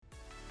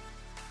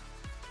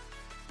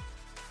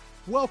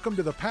Welcome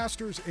to the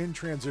Pastors in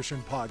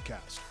Transition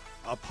podcast,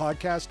 a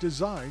podcast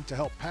designed to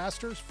help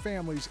pastors,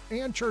 families,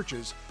 and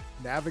churches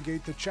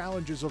navigate the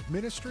challenges of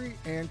ministry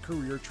and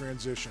career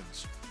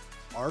transitions.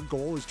 Our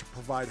goal is to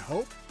provide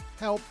hope,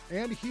 help,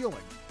 and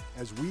healing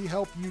as we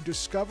help you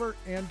discover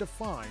and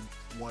define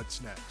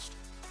what's next.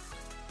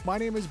 My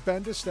name is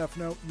Ben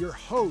DiStefano, your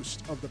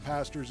host of the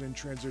Pastors in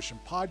Transition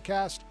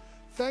podcast.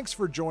 Thanks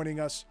for joining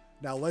us.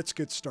 Now let's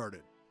get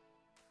started.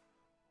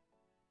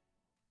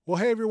 Well,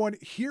 hey everyone,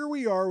 here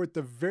we are with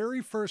the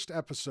very first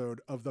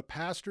episode of the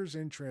Pastors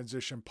in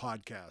Transition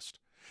podcast.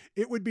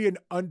 It would be an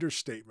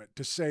understatement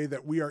to say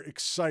that we are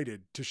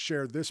excited to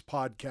share this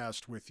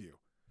podcast with you.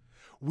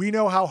 We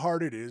know how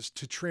hard it is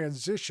to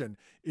transition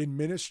in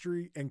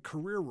ministry and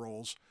career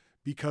roles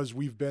because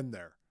we've been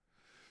there.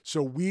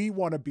 So we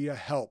want to be a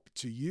help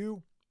to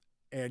you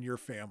and your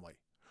family.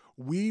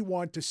 We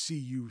want to see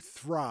you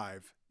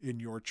thrive in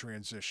your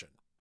transition.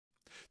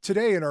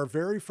 Today, in our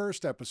very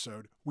first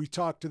episode, we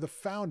talked to the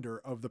founder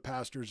of the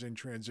Pastors in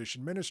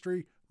Transition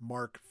Ministry,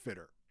 Mark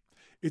Fitter.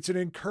 It's an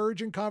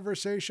encouraging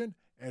conversation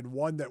and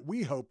one that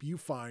we hope you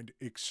find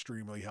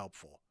extremely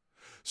helpful.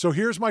 So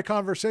here's my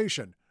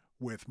conversation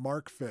with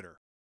Mark Fitter.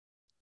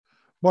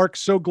 Mark,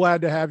 so glad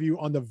to have you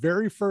on the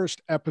very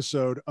first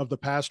episode of the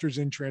Pastors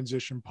in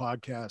Transition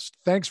podcast.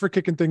 Thanks for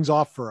kicking things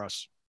off for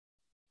us.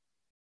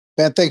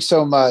 Ben, thanks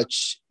so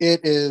much.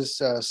 It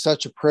is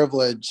such a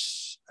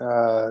privilege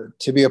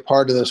to be a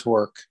part of this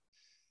work.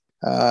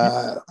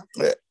 As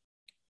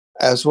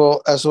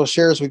we'll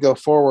share as we go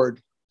forward,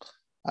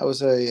 I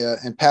was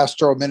in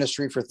pastoral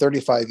ministry for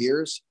 35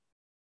 years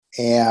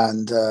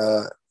and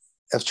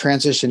have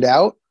transitioned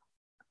out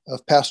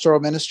of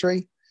pastoral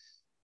ministry,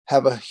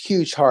 have a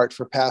huge heart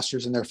for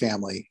pastors and their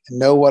family, and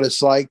know what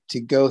it's like to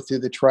go through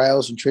the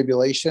trials and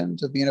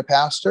tribulations of being a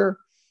pastor,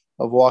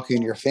 of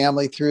walking your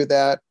family through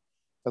that,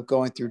 of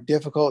going through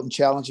difficult and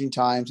challenging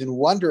times and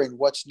wondering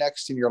what's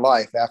next in your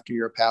life after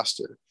you're a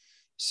pastor.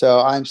 So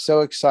I'm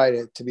so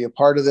excited to be a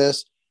part of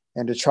this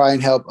and to try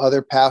and help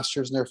other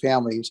pastors and their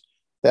families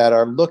that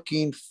are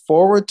looking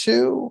forward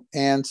to,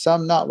 and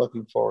some not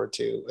looking forward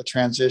to, a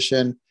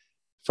transition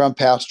from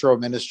pastoral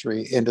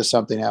ministry into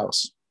something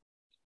else.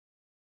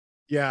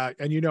 Yeah.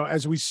 And,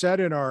 as we said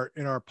in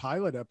our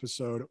pilot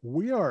episode,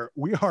 we are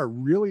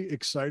really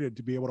excited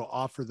to be able to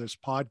offer this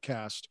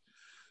podcast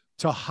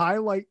to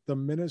highlight the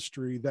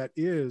ministry that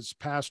is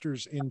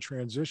Pastors in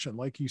Transition.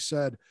 Like you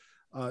said,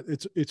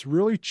 it's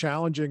really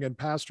challenging, and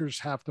pastors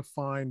have to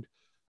find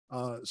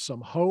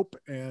some hope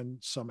and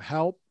some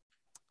help.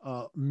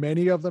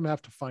 Many of them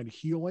have to find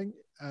healing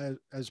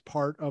as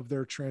part of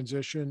their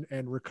transition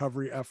and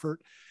recovery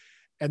effort.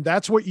 And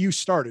that's what you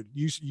started.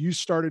 You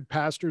started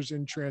Pastors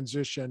in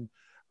Transition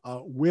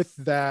with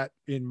that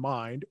in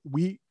mind.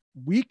 We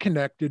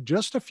connected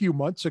just a few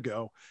months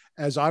ago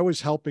as I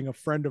was helping a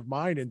friend of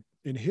mine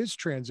in his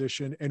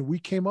transition. And we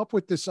came up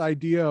with this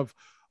idea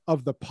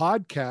of the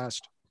podcast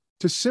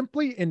to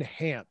simply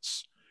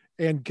enhance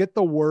and get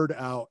the word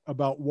out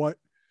about what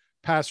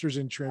Pastors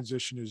in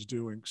Transition is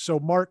doing. So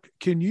Mark,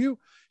 can you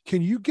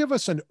give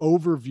us an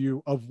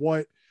overview of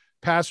what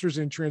Pastors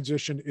in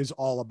Transition is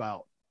all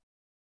about?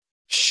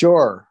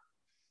 Sure.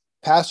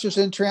 Pastors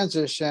in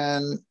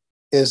Transition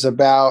is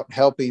about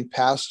helping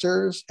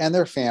pastors and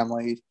their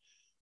families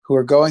who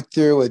are going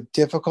through a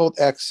difficult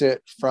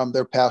exit from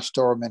their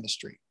pastoral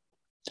ministry.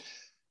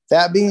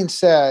 That being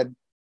said,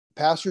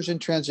 Pastors in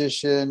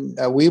Transition,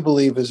 we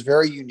believe, is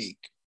very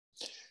unique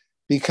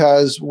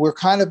because we're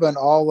kind of an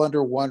all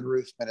under one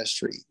roof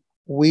ministry.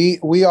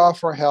 We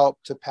offer help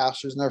to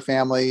pastors and their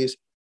families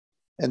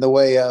in the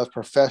way of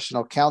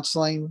professional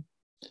counseling,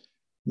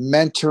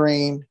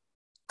 mentoring,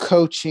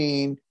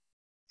 coaching,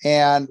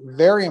 and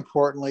very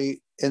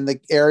importantly, in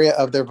the area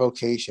of their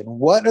vocation.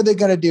 What are they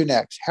going to do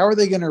next? How are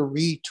they going to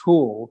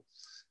retool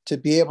to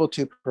be able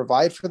to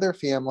provide for their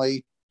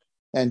family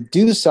and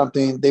do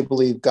something they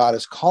believe God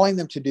is calling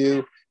them to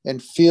do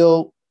and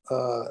feel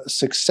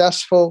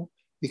successful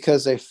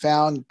because they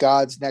found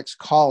God's next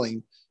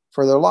calling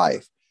for their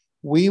life?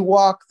 We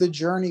walk the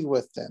journey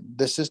with them.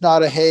 This is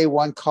not a, hey,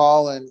 one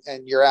call and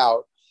you're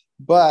out,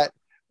 but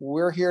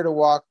we're here to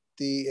walk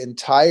the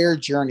entire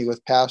journey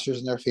with pastors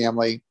and their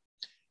family.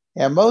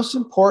 And most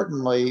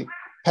importantly,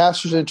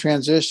 Pastors in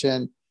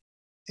Transition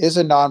is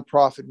a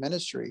nonprofit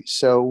ministry.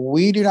 So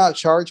we do not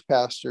charge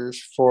pastors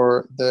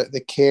for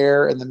the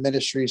care and the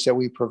ministries that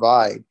we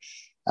provide.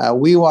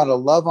 We want to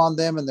love on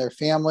them and their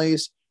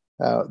families.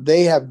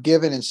 They have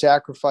given and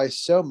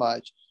sacrificed so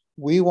much.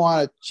 We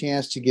want a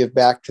chance to give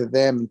back to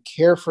them and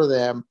care for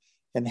them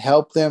and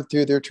help them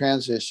through their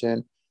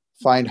transition,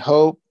 find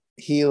hope,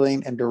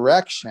 healing, and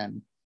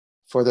direction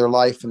for their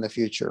life in the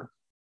future.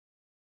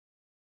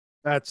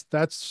 That's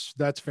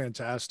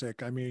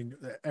fantastic. I mean,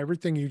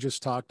 everything you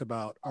just talked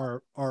about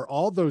are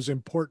all those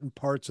important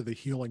parts of the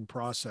healing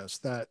process,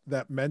 that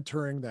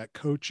mentoring, that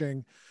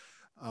coaching,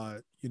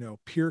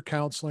 peer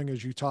counseling,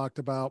 as you talked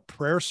about,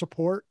 prayer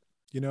support,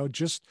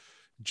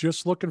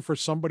 just looking for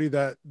somebody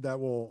that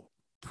will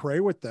pray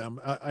with them.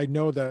 I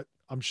know that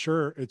I'm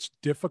sure it's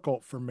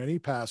difficult for many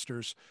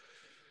pastors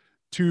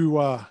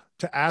to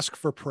ask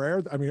for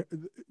prayer. I mean,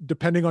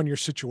 depending on your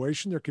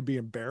situation, there could be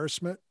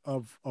embarrassment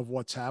of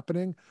what's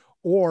happening,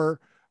 or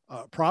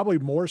probably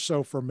more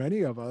so for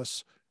many of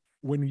us,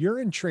 when you're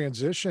in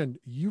transition,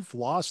 you've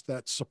lost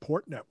that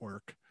support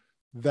network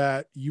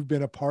that you've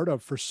been a part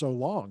of for so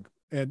long.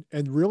 And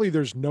really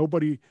there's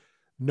nobody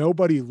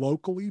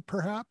locally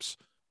perhaps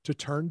to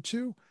turn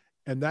to.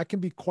 And that can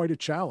be quite a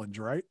challenge,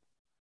 right?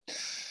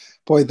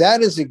 Boy,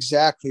 that is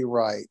exactly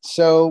right.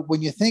 So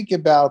when you think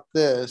about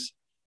this,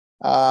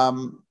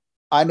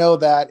 I know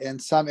that in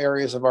some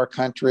areas of our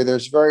country,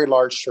 there's very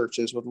large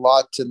churches with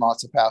lots and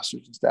lots of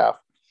pastors and staff,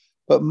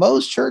 but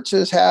most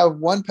churches have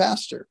one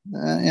pastor,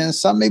 and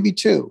some maybe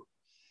two.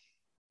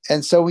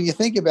 And so when you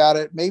think about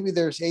it, maybe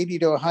there's 80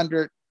 to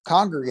 100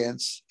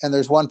 congregants and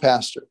there's one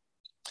pastor.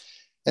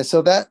 And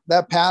so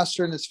that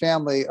pastor and his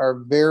family are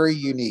very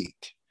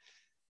unique.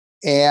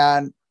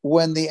 And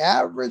when the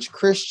average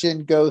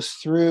Christian goes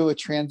through a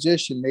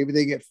transition, maybe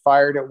they get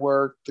fired at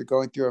work, they're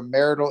going through a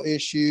marital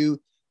issue,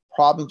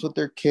 problems with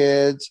their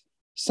kids,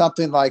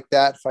 something like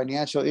that,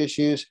 financial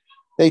issues,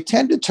 they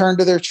tend to turn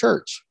to their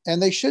church,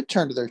 and they should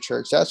turn to their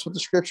church. That's what the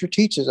scripture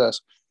teaches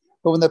us.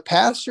 But when the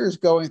pastor is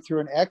going through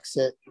an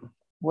exit,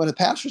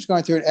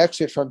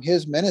 from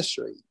his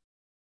ministry,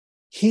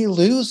 he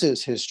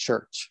loses his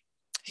church.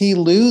 He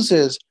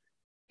loses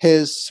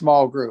his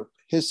small group,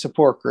 his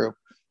support group.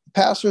 The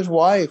pastor's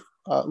wife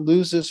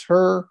loses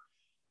her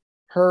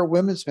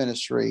women's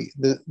ministry.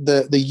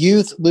 The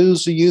youth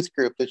lose the youth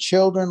group. The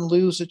children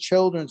lose the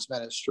children's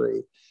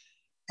ministry.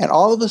 And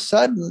all of a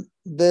sudden,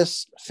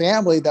 this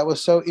family that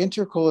was so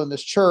integral in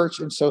this church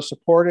and so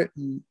supported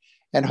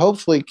and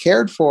hopefully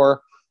cared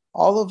for,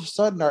 all of a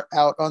sudden are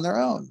out on their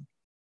own.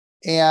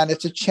 And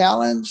it's a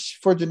challenge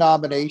for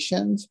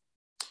denominations,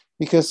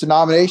 because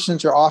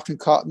denominations are often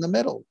caught in the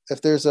middle.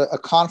 If there's a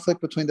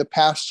conflict between the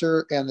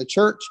pastor and the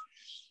church,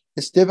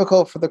 it's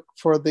difficult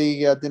for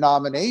the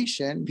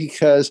denomination,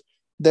 because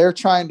they're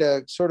trying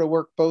to sort of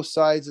work both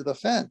sides of the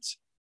fence.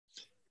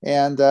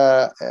 And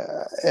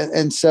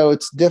so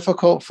it's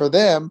difficult for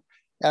them.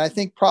 And I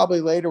think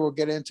probably later we'll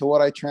get into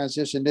what I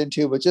transitioned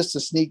into, but just a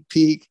sneak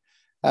peek.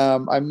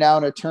 I'm now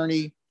an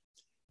attorney.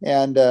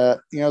 And,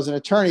 as an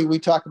attorney, we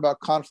talk about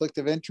conflict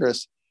of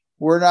interest.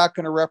 We're not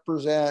going to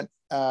represent,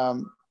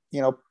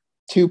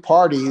 two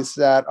parties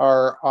that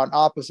are on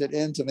opposite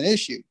ends of an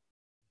issue.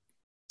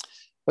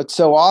 But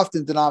so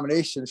often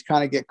denominations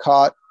kind of get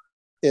caught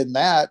in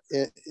that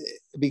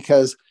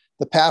because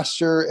the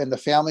pastor and the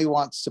family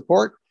want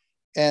support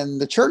and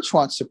the church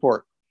wants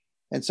support.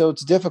 And so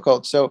it's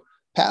difficult. So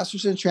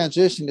Pastors in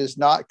Transition is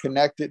not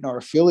connected nor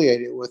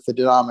affiliated with the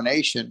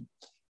denomination.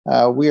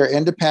 We are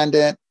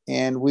independent,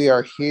 and we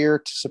are here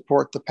to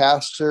support the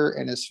pastor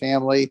and his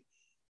family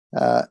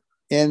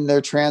in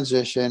their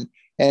transition,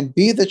 and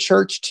be the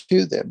church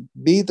to them,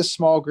 be the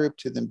small group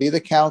to them, be the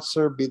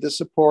counselor, be the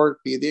support,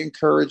 be the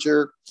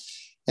encourager,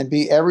 and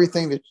be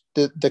everything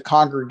that the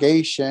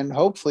congregation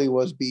hopefully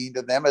was being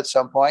to them at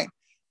some point.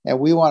 And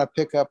we want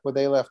to pick up where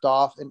they left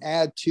off and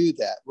add to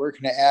that. We're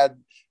going to add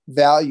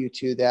value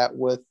to that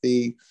with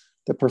the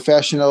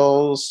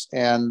professionals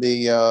and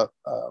the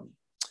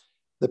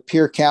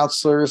peer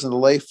counselors and the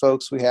lay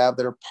folks we have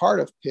that are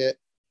part of PIT.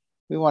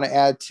 We want to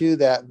add to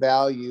that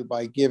value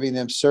by giving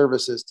them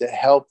services to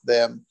help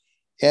them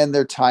in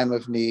their time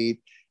of need,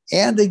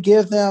 and to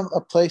give them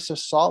a place of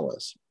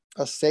solace,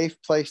 a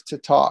safe place to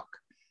talk.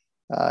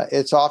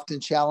 It's often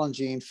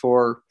challenging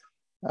for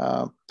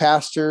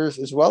pastors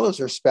as well as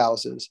their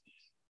spouses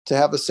to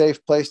have a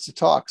safe place to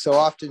talk. So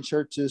often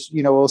churches,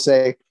 will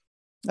say,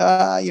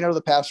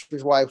 the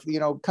pastor's wife,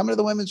 come to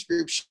the women's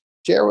group,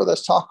 share with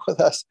us, talk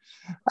with us.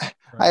 Right.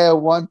 I had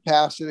one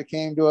pastor that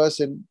came to us,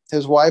 and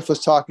his wife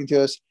was talking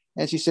to us,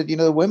 and she said,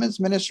 the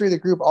women's ministry, the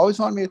group always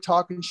wanted me to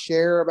talk and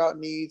share about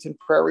needs and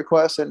prayer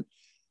requests. And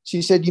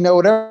she said,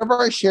 whatever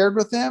I shared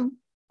with them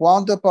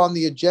wound up on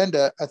the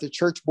agenda at the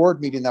church board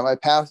meeting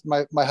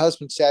that my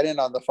husband sat in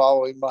on the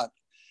following month.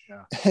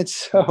 Yeah. And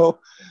so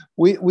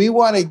we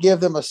want to give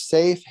them a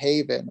safe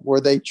haven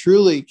where they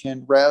truly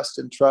can rest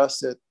and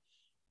trust that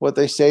what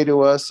they say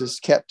to us is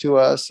kept to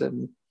us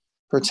and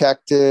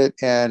protected,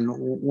 and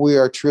we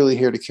are truly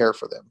here to care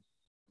for them.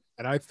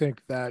 And I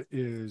think that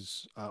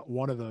is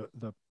one of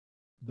the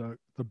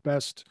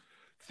best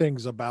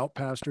things about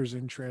Pastors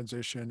in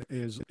Transition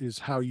is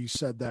how you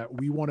said that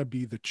we want to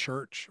be the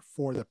church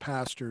for the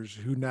pastors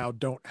who now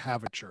don't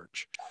have a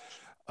church.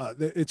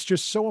 It's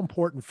just so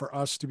important for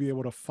us to be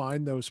able to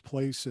find those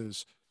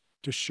places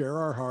to share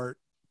our heart,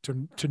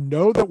 to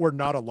know that we're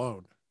not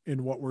alone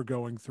in what we're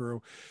going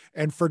through.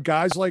 And for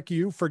guys like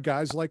you, for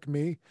guys like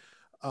me,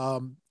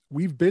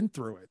 we've been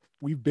through it.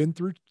 We've been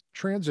through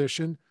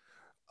transition,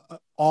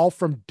 all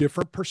from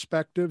different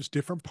perspectives,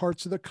 different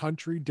parts of the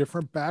country,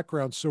 different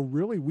backgrounds. So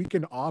really we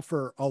can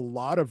offer a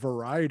lot of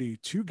variety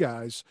to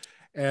guys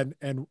and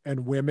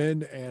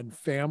women and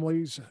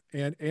families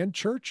and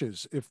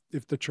churches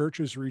if the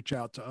churches reach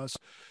out to us,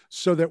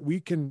 so that we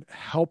can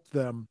help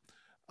them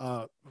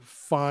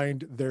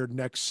find their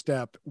next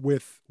step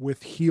with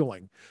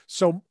healing.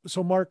 So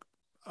Mark,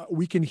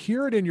 we can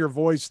hear it in your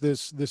voice,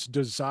 this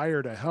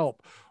desire to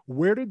help.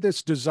 Where did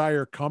this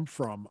desire come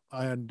from?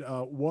 And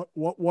what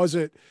was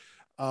it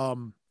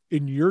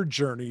in your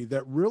journey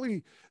that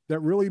really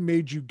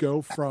made you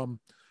go from,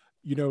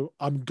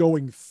 I'm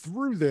going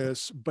through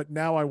this, but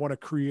now I want to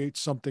create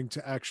something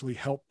to actually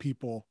help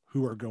people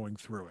who are going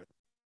through it?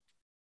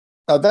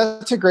 Oh,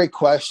 that's a great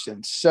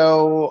question.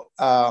 So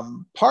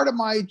part of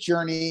my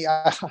journey,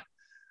 when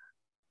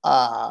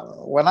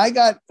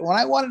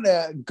I wanted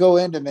to go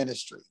into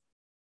ministry,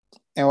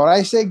 and when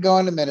I say go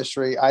into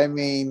ministry, I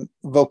mean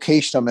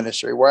vocational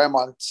ministry, where I'm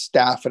on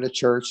staff at a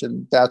church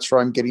and that's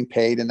where I'm getting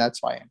paid and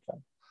that's my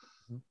income.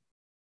 Mm-hmm.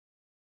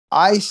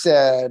 I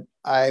said,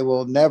 I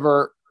will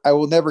never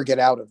get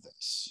out of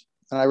this.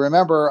 And I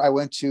remember I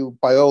went to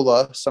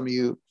Biola. Some of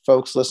you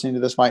folks listening to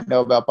this might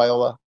know about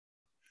Biola.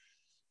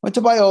 Went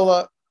to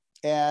Biola,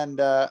 and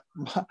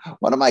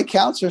one of my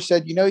counselors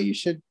said, you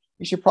should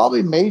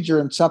probably major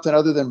in something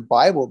other than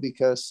Bible,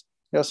 because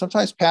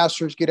sometimes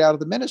pastors get out of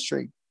the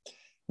ministry.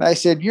 And I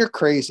said, you're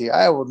crazy.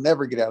 I will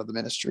never get out of the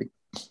ministry.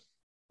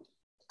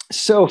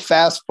 So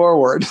fast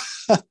forward,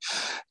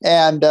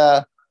 and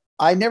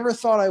I never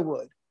thought I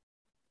would.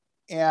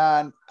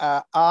 And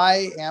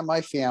I and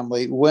my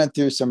family went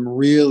through some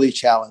really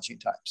challenging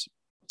times,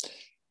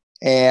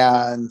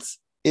 and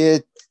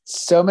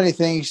so many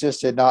things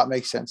just did not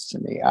make sense to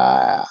me.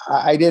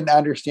 I didn't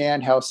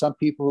understand how some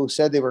people who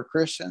said they were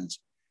Christians,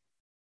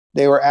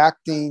 they were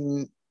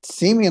acting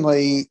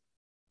seemingly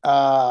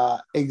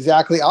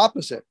exactly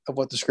opposite of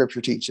what the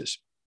scripture teaches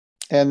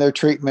and their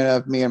treatment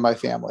of me and my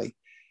family.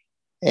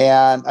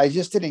 And I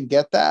just didn't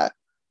get that.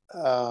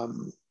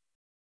 And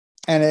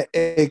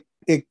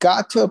it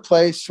got to a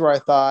place where I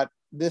thought,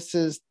 this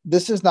is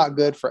not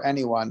good for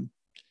anyone.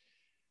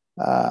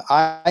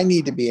 I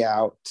need to be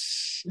out,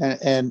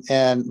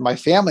 and my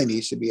family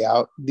needs to be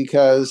out,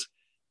 because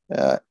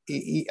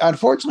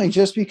unfortunately,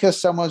 just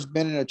because someone's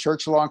been in a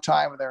church a long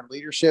time and they're in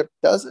leadership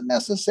doesn't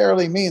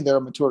necessarily mean they're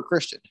a mature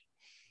Christian.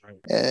 Right.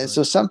 And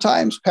so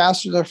sometimes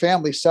pastors or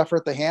families suffer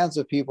at the hands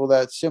of people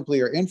that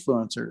simply are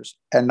influencers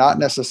and not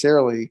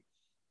necessarily,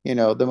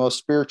 the most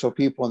spiritual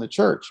people in the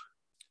church.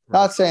 Right.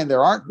 Not saying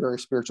there aren't very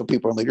spiritual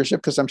people in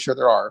leadership, because I'm sure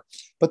there are,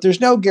 but there's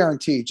no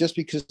guarantee. Just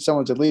because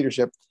someone's in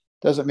leadership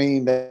doesn't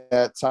mean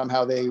that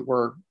somehow they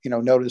were,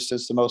 noticed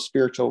as the most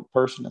spiritual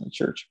person in the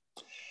church.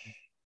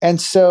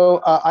 And so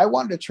I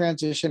wanted to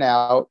transition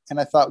out, and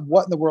I thought,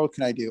 what in the world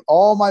can I do?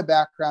 All my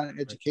background in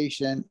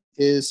education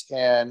is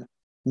in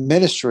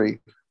ministry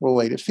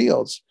related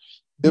fields,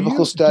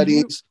 biblical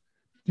studies.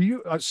 Do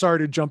you sorry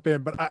to jump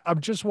in, but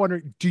I'm just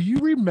wondering, do you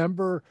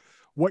remember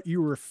what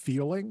you were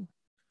feeling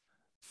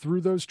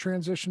through those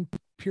transition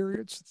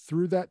periods,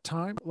 through that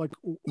time? Like,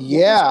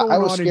 yeah, I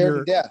was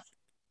scared to death.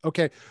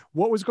 Okay.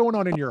 What was going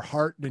on in your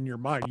heart and in your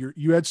mind?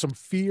 You had some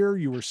fear,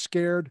 you were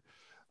scared.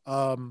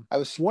 I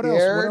was scared.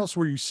 What else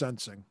were you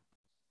sensing?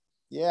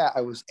 Yeah,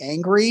 I was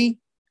angry,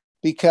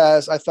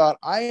 because I thought,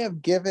 I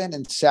have given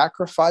and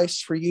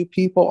sacrificed for you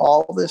people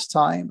all this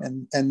time,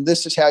 and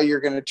this is how you're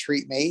going to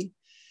treat me.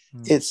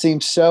 It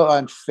seems so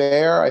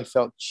unfair. I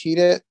felt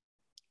cheated,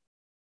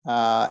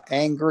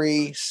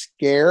 angry,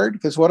 scared,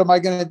 because what am I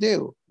going to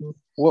do?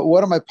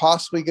 What am I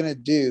possibly going to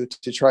do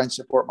to try and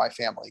support my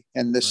family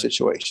in this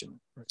situation?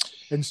 Right.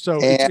 And so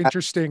it's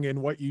interesting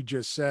in what you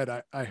just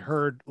said. I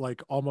heard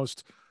like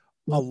almost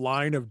a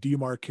line of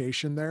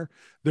demarcation there.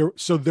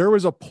 So there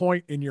was a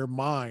point in your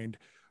mind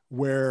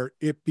where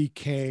it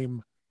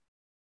became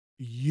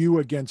you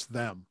against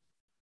them,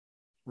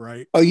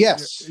 right? Oh,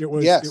 yes. It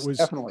was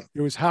definitely.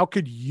 It was, how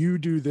could you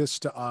do this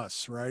to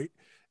us, right?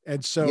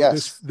 And so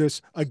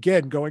this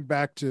again, going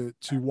back to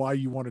why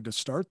you wanted to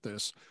start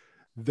this,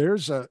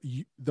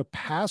 the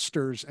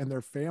pastors and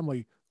their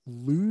family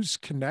lose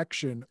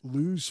connection,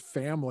 lose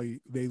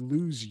family, they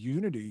lose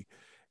unity.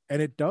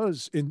 And it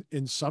does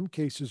in some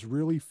cases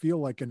really feel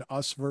like an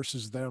us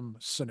versus them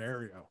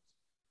scenario.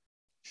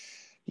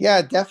 Yeah,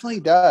 it definitely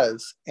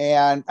does.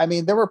 And I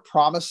mean, there were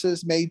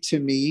promises made to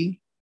me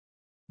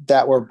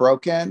that were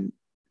broken.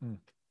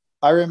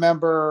 I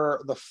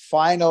remember the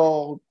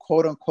final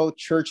quote unquote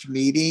church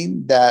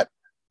meeting that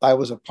I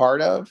was a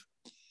part of.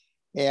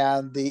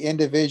 And the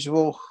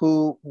individual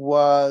who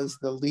was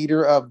the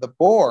leader of the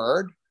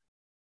board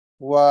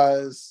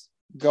was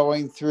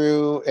going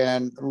through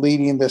and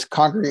leading this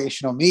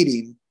congregational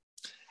meeting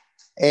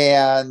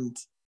and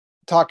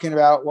talking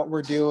about what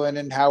we're doing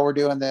and how we're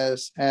doing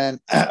this. And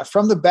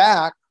from the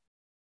back,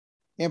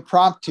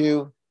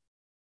 impromptu,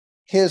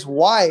 his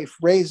wife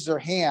raises her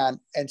hand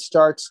and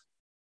starts,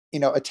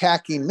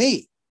 attacking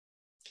me.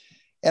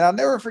 And I'll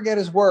never forget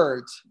his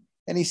words.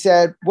 And he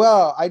said,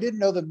 well, I didn't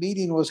know the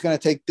meeting was going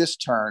to take this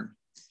turn.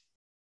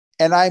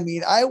 And I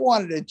mean, I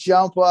wanted to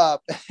jump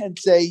up and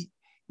say,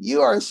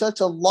 you are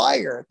such a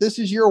liar. This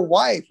is your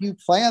wife. You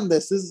planned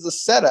this. This is a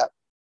setup.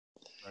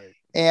 Right.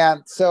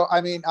 And so, I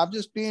mean, I'm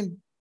just being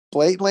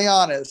blatantly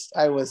honest.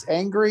 I was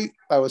angry.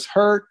 I was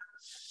hurt.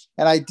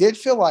 And I did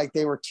feel like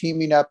they were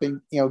teaming up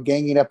and,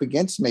 ganging up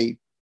against me.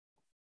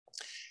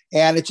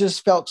 And it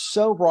just felt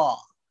so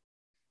wrong.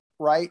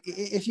 right?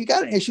 If you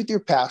got an issue with your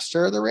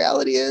pastor, the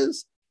reality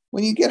is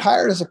when you get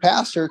hired as a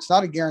pastor, it's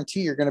not a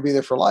guarantee you're going to be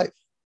there for life.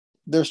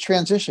 There's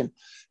transition,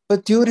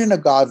 but do it in a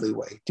godly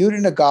way. Do it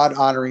in a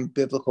God-honoring,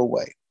 biblical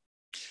way.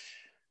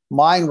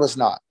 Mine was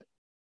not.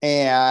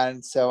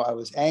 And so I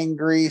was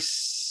angry,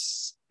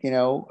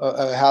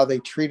 how they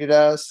treated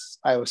us.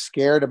 I was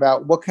scared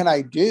about what can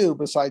I do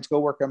besides go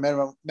work a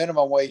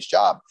minimum wage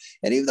job.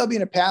 And even though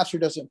being a pastor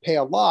doesn't pay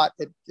a lot,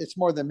 it's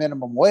more than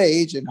minimum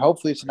wage. And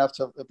hopefully it's enough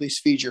to at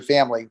least feed your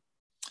family.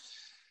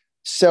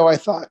 So I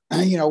thought,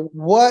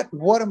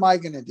 what am I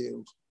going to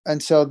do?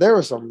 And so there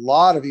was a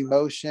lot of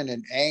emotion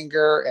and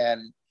anger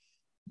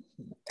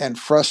and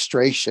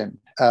frustration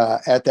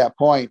at that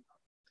point.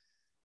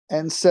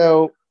 And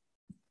so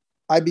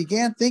I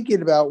began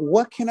thinking about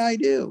what can I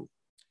do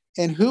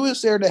and who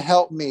is there to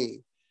help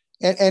me?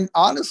 And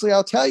honestly,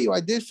 I'll tell you,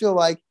 I did feel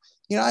like,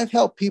 I've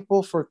helped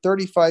people for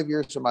 35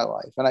 years of my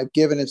life and I've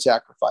given and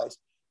sacrificed.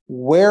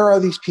 Where are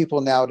these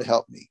people now to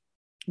help me?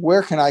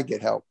 Where can I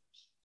get help?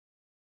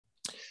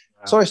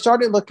 So I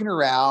started looking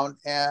around,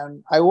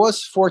 and I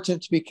was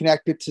fortunate to be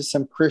connected to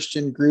some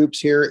Christian groups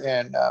here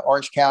in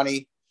Orange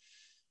County,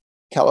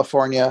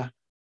 California.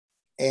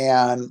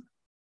 And,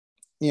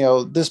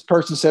 this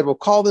person said, well,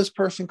 call this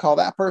person, call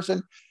that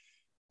person.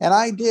 And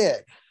I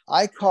did.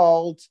 I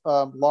called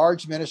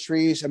large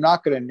ministries. I'm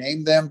not going to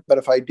name them, but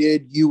if I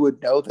did, you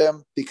would know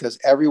them because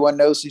everyone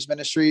knows these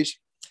ministries.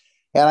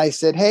 And I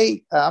said,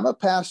 hey, I'm a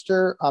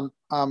pastor. I'm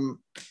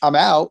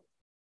out.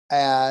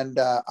 And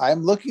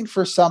I'm looking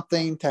for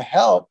something to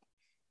help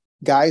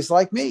guys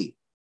like me.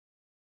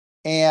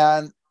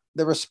 And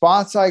the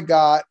response I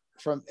got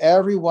from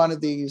every one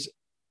of these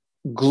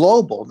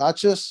global, not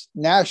just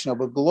national,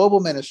 but global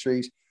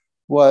ministries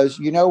was,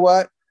 you know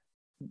what?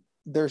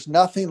 There's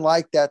nothing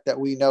like that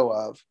we know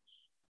of.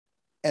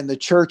 And the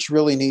church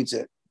really needs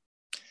it.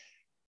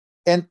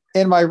 And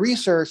in my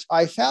research,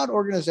 I found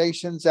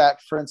organizations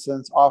that, for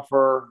instance,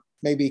 offer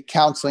maybe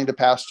counseling to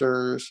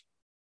pastors,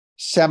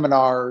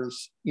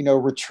 seminars,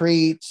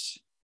 retreats,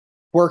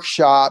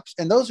 workshops,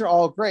 and those are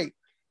all great.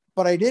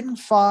 But I didn't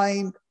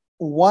find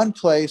one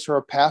place where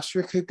a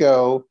pastor could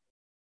go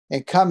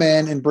and come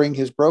in and bring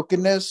his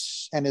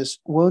brokenness and his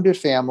wounded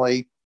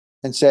family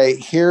and say,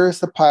 here's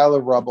the pile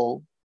of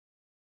rubble.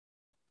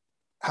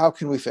 How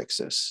can we fix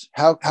this?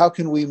 How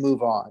can we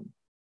move on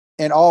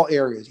in all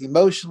areas,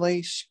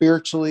 emotionally,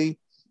 spiritually,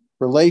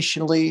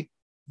 relationally,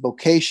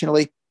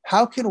 vocationally?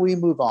 How can we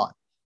move on?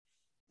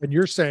 And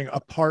you're saying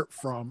apart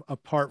from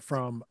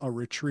a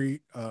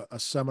retreat, a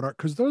seminar,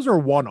 because those are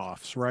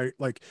one-offs, right?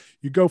 Like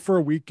you go for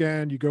a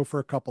weekend, you go for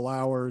a couple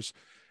hours,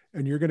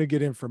 and you're going to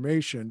get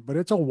information, but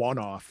it's a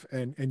one-off,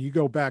 and you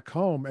go back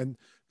home, and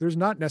there's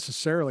not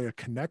necessarily a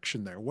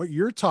connection there. What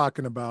you're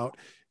talking about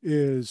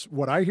is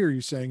what I hear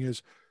you saying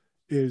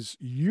is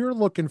you're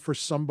looking for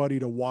somebody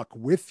to walk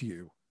with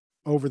you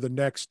over the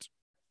next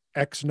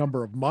X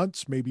number of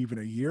months, maybe even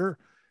a year,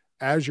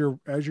 as you're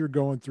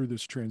going through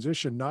this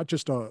transition, not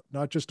just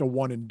a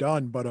one and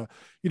done, but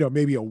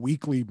maybe a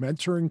weekly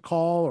mentoring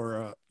call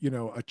or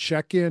a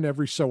check-in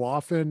every so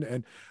often,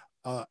 and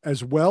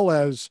as well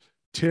as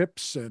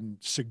tips and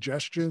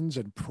suggestions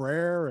and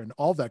prayer and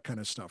all that kind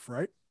of stuff,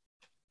 right?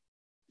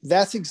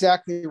 That's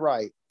exactly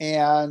right.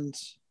 And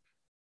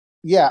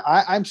yeah,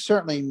 I'm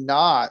certainly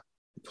not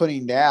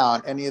putting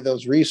down any of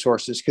those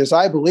resources because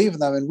I believe in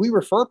them and we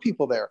refer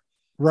people there.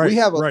 Right. We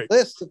have a right.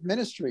 list of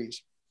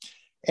ministries.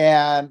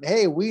 And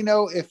hey, we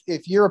know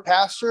if you're a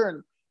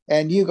pastor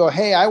and you go,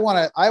 hey, I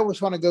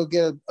just want to go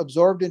get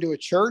absorbed into a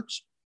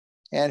church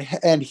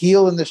and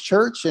heal in this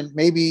church and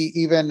maybe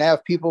even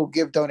have people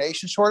give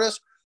donations toward us,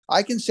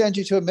 I can send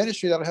you to a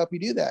ministry that'll help you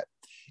do that.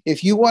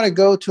 If you want to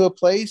go to a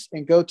place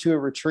and go to a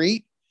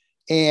retreat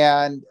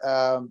and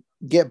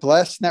get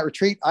blessed in that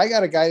retreat, I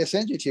got a guy to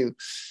send you to.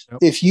 Yep.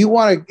 If you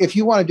want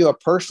to do a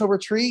personal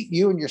retreat,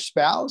 you and your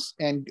spouse,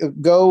 and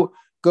go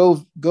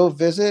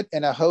visit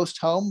in a host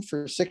home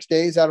for 6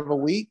 days out of a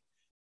week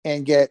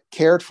and get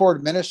cared for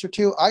and ministered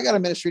to, I got a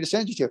ministry to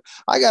send you to.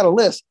 I got a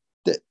list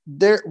that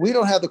there. We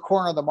don't have the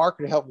corner of the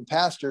market to helping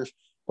pastors,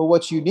 but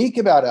what's unique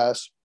about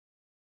us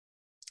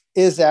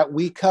is that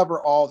we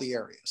cover all the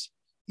areas: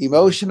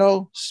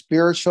 emotional,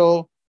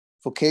 spiritual,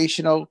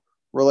 vocational,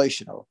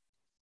 relational.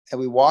 And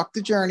we walk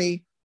the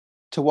journey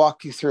to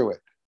walk you through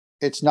it.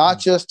 It's not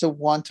just a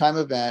one-time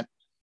event.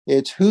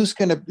 It's who's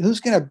gonna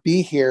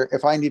be here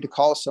if I need to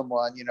call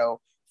someone,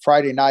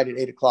 Friday night at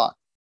 8:00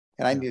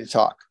 and I need to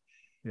talk.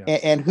 Yeah.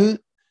 And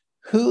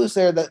who is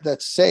there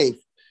that's safe?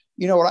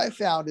 What I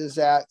found is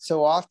that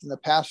so often the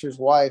pastor's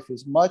wife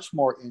is much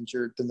more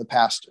injured than the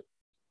pastor.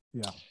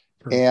 Yeah.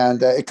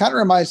 And it kind of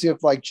reminds me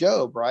of like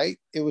Job, right?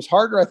 It was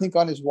harder, I think,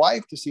 on his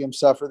wife to see him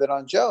suffer than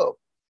on Job,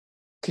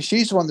 because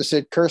she's the one that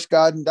said, curse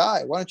God and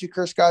die. Why don't you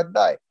curse God and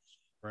die?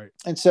 Right.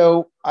 And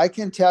so I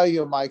can tell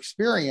you my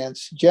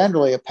experience,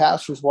 generally a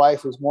pastor's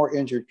wife is more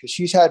injured because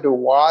she's had to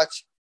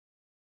watch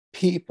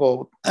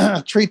people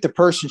treat the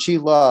person she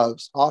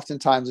loves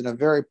oftentimes in a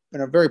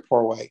very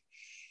poor way.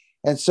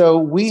 And so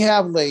we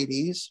have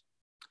ladies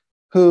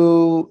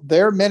who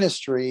their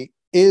ministry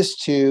is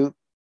to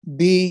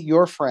be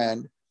your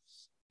friend,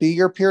 be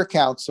your peer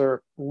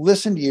counselor,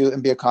 listen to you,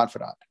 and be a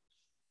confidant.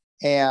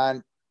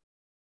 And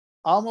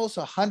almost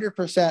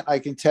 100%, I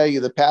can tell you,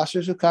 the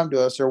pastors who come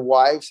to us, their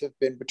wives have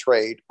been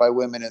betrayed by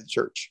women in the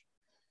church.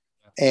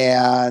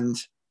 And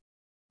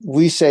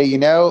we say, I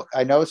know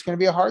it's going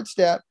to be a hard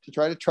step to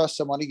try to trust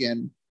someone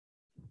again,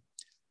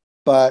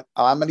 but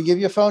I'm going to give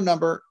you a phone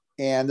number,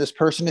 and this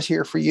person is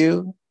here for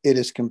you. It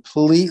is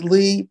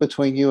completely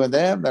between you and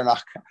them.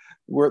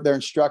 They're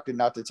instructed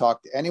not to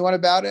talk to anyone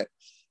about it.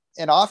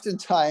 And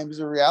oftentimes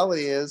the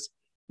reality is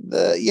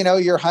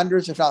you're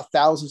hundreds, if not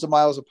thousands of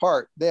miles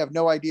apart. They have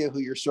no idea who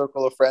your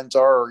circle of friends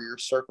are or your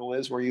circle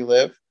is where you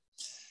live.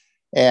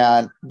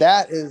 And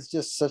that is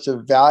just such a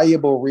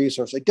valuable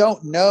resource. I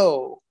don't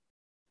know.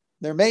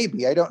 There may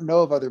be, I don't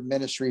know of other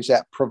ministries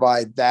that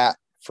provide that,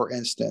 for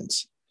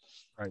instance.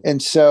 Right.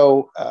 And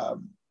so,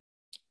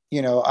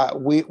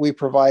 we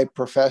provide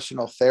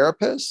professional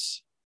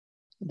therapists.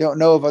 Don't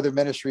know of other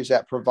ministries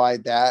that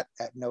provide that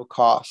at no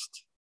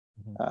cost.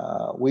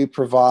 We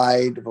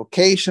provide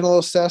vocational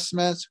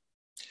assessments.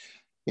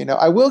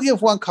 I will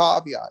give one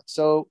caveat.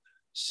 So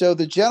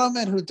the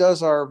gentleman who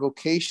does our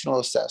vocational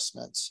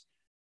assessments,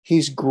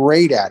 he's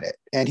great at it,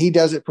 and he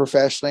does it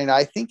professionally. And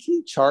I think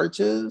he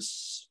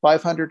charges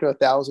 $500 to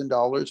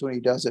 $1,000 when he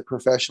does it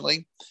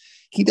professionally.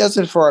 He does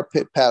it for our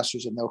pit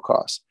pastors at no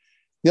cost.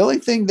 The only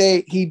thing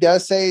he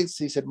does say is,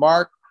 he said,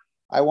 Mark,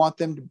 I want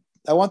them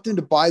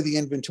to buy the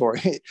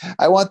inventory.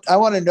 I want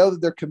to know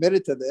that they're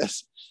committed to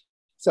this.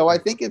 So I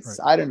think it's,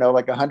 I don't know,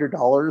 like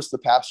 $100 the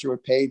pastor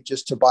would pay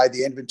just to buy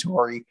the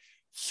inventory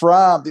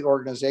from the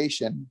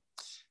organization.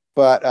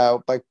 But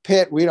like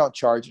Pitt, we don't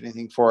charge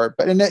anything for it.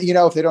 But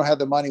if they don't have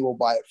the money, we'll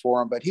buy it for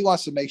them. But he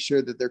wants to make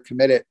sure that they're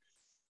committed.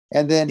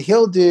 And then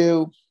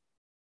he'll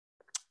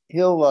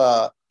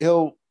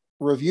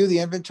review the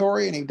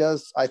inventory, and he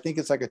does, I think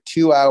it's like a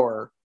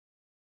 2-hour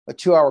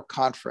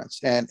conference.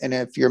 And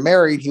if you're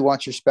married, he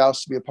wants your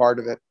spouse to be a part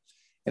of it.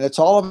 And it's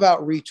all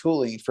about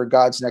retooling for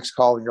God's next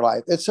call in your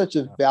life. It's such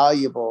a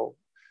valuable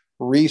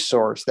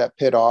resource that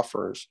Pitt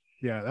offers.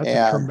 Yeah,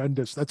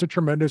 that's a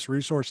tremendous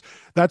resource.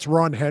 That's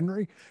Ron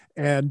Henry.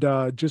 And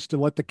just to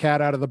let the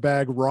cat out of the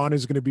bag, Ron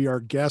is going to be our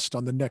guest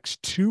on the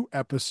next 2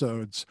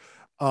 episodes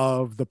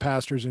of the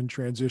Pastors in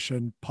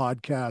Transition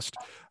podcast.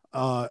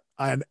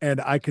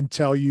 And I can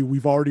tell you,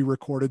 we've already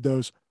recorded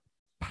those.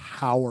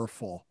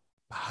 Powerful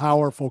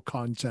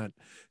content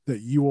that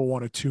you will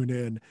want to tune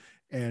in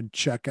and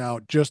check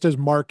out. Just as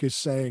Mark is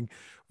saying,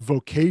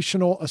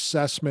 vocational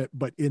assessment,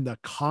 but in the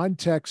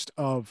context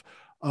of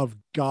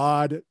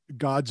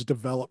God's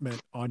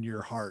development on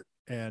your heart.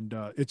 And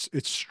it's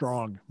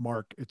strong,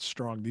 Mark. It's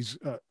strong. These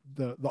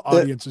the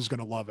audience is going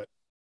to love it.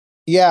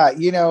 Yeah,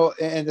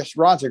 and this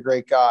Ron's a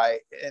great guy,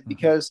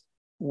 because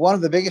one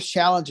of the biggest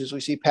challenges we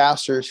see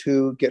pastors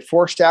who get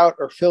forced out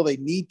or feel they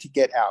need to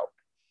get out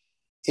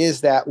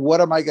is that,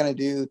 what am I going to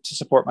do to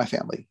support my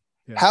family?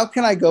 Yeah. How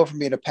can I go from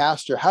being a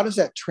pastor? How does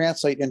that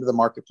translate into the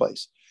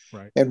marketplace?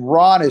 Right. And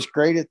Ron is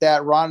great at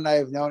that. Ron and I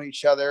have known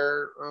each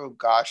other,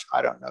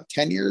 I don't know,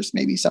 10 years,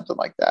 maybe something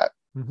like that.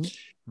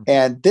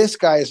 And this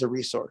guy is a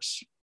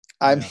resource.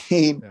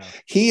 He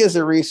is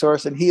a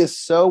resource, and he is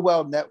so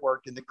well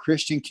networked in the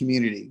Christian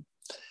community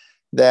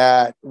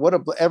that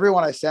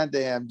everyone I send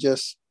to him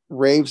just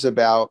raves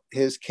about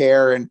his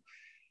care. And,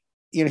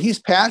 he's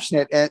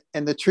passionate.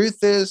 And the truth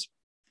is,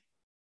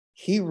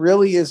 he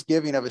really is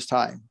giving of his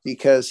time,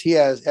 because he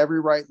has every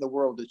right in the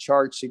world to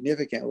charge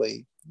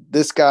significantly.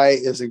 This guy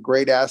is a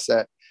great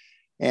asset,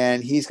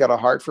 and he's got a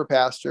heart for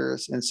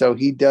pastors. And so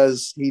he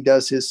does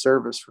his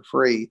service for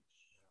free.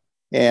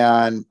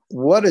 And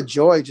what a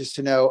joy just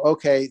to know,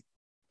 okay,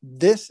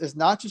 this is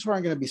not just where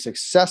I'm going to be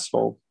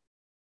successful,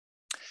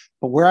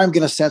 but where I'm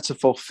going to sense a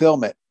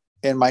fulfillment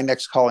in my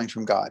next calling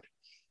from God.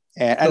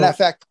 And in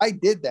fact, I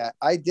did that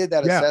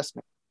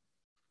assessment.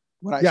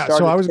 When I started.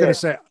 So I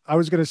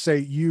was going to say,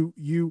 you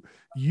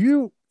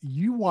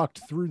walked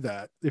through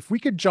that. If we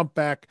could jump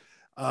back,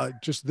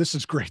 this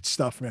is great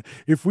stuff, man.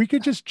 If we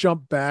could just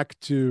jump back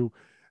to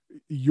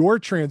your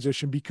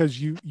transition,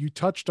 because you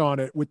touched on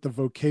it with the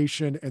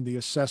vocation and the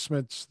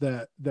assessments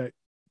that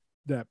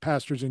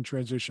Pastors in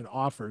Transition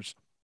offers.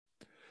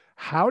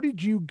 How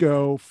did you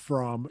go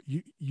from,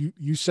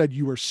 you said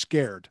you were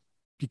scared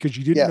because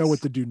you didn't know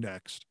what to do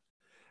next.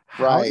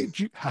 How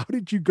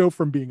did you go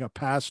from being a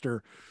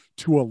pastor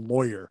to a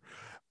lawyer?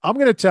 I'm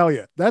going to tell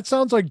you, that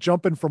sounds like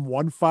jumping from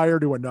one fire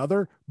to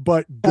another,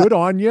 but good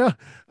on you.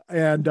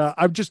 And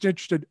I'm just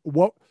interested,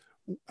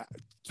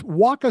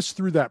 walk us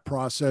through that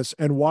process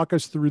and walk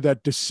us through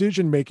that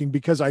decision-making,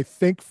 because I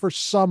think for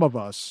some of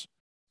us,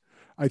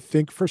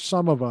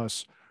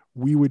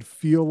 we would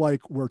feel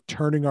like we're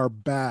turning our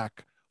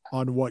back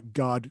on what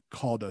God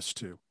called us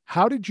to.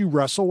 How did you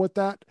wrestle with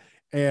that?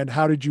 And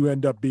how did you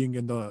end up being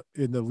in the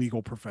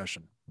legal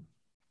profession?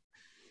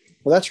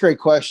 Well, that's a great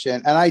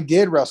question. And I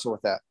did wrestle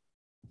with that.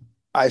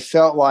 I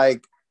felt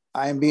like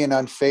I'm being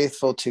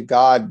unfaithful to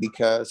God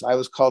because I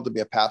was called to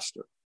be a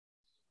pastor.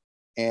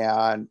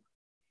 And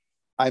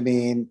I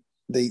mean,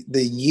 the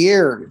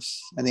years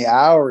and the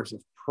hours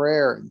of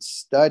prayer and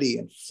study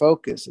and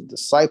focus and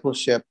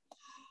discipleship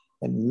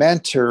and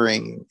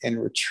mentoring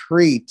and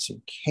retreats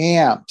and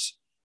camps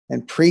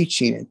and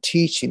preaching and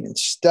teaching and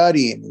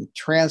studying and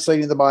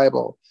translating the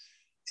Bible.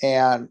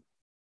 And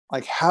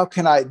like, how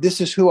can I,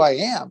 this is who I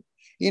am,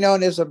 you know,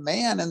 and as a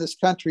man in this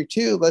country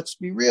too, let's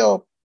be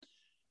real.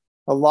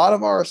 A lot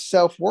of our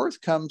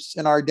self-worth comes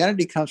and our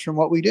identity comes from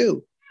what we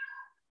do.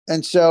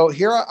 And so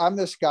here I'm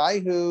this guy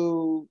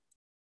who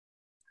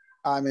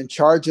I'm in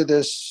charge of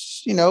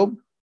this, you know,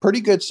 pretty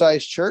good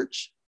sized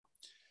church.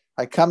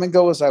 I come and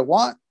go as I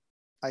want.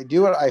 I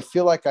do it. I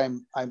feel like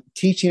I'm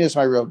teaching is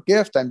my real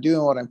gift. I'm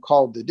doing what I'm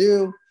called to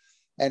do.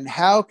 And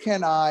how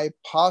can I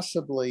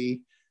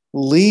possibly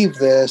leave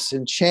this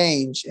and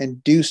change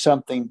and do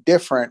something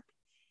different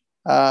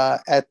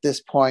at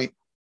this point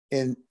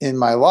in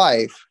my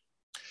life?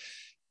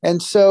 And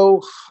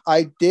so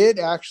I did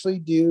actually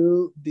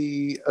do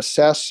the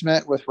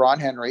assessment with Ron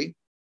Henry,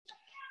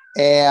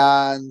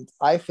 and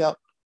I felt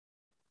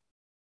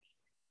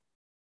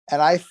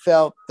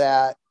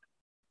that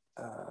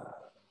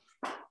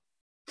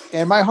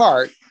in my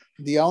heart,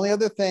 the only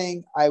other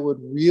thing I would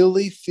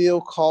really feel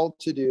called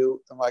to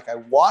do, and like I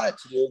wanted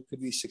to do, could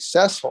be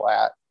successful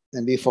at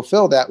and be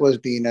fulfilled at, was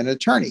being an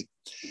attorney.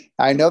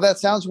 I know that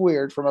sounds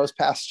weird for most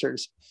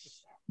pastors,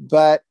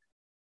 but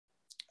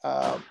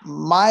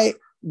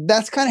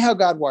that's kind of how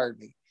God wired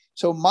me.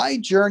 So my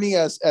journey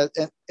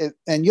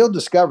and you'll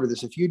discover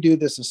this if you do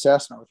this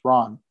assessment with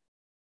Ron.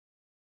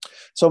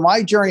 So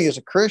my journey as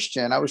a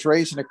Christian, I was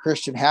raised in a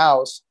Christian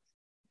house,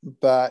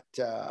 but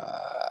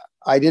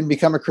I didn't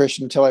become a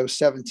Christian until I was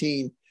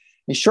 17.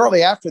 And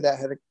shortly after that,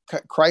 had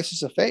a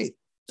crisis of faith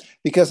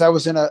because I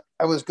was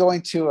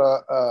going to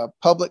a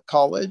public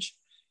college,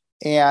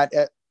 and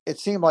it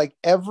seemed like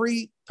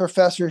every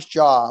professor's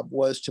job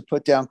was to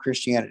put down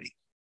Christianity.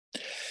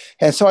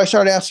 And so I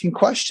started asking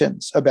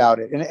questions about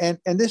it.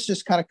 And this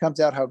just kind of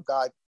comes out how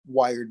God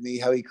wired me,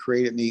 how he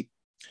created me.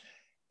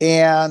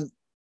 And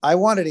I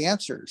wanted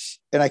answers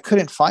and I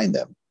couldn't find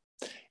them.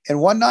 And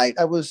one night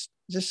I was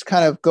just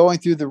kind of going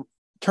through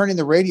turning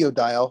the radio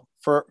dial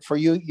for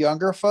you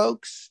younger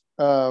folks.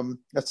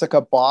 It's like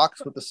a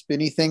box with a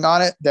spinny thing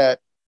on it that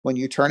when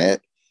you turn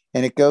it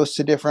and it goes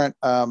to different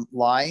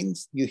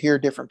lines, you hear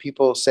different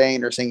people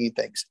saying or singing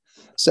things.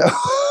 So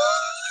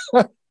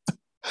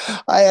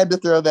I had to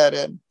throw that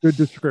in. Good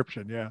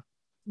description. Yeah.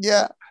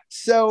 Yeah.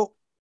 So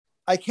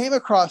I came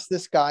across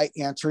this guy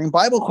answering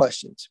Bible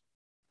questions,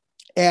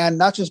 and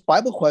not just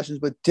Bible questions,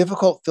 but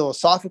difficult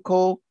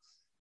philosophical,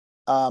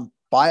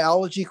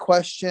 biology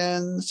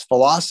questions,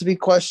 philosophy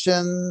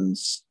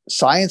questions,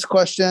 science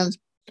questions.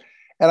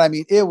 And I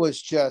mean, it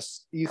was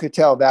just, you could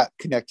tell that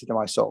connected to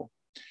my soul.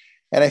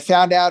 And I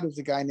found out it was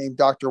a guy named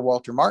Dr.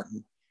 Walter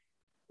Martin.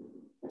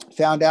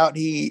 Found out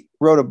he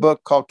wrote a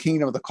book called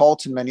Kingdom of the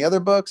Cults and many other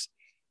books,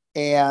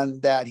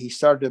 and that he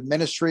started a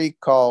ministry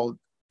called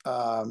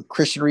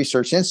Christian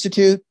Research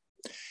Institute.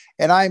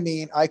 And I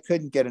mean, I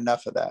couldn't get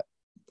enough of that.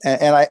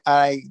 And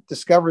I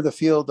discovered the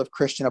field of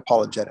Christian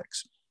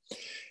apologetics.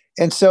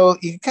 And so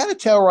you can kind of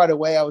tell right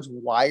away I was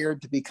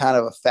wired to be kind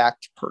of a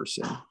fact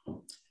person.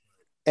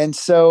 And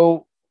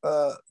so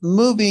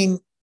moving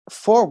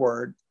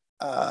forward,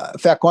 in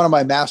fact, one of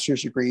my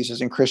master's degrees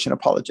is in Christian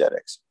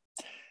apologetics.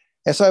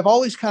 And so I've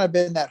always kind of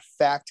been that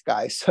fact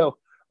guy. So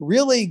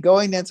really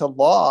going into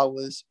law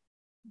was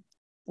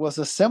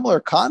a similar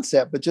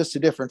concept, but just a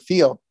different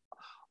field,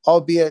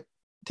 albeit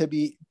to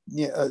be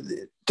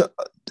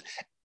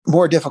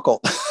more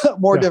difficult,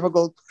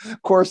 difficult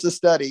course to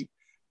study.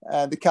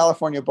 The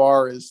California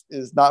bar is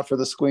not for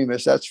the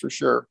squeamish, that's for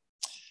sure.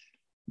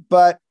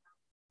 But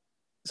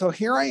so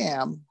here I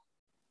am.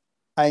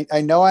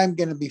 I know I'm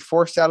going to be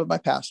forced out of my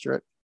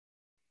pastorate,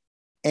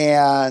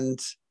 and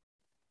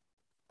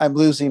I'm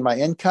losing my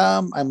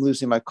income. I'm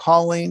losing my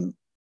calling.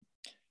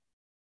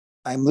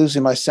 I'm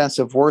losing my sense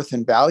of worth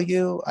and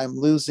value. I'm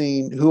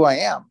losing who I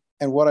am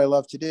and what I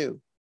love to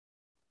do.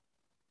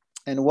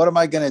 And what am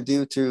I going to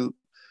do to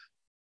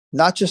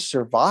not just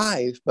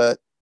survive, but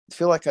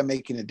feel like I'm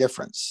making a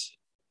difference?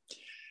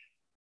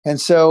 And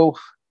so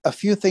a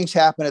few things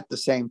happened at the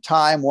same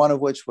time, one of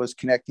which was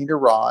connecting to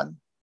Ron.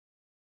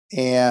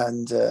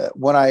 And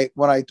when I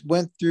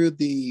went through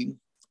the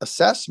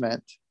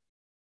assessment,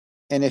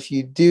 and if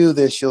you do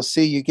this, you'll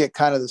see you get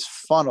kind of this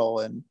funnel,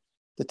 and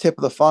the tip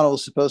of the funnel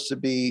is supposed to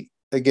be,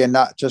 again,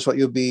 not just what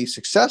you'll be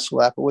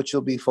successful at, but what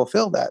you'll be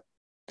fulfilled at.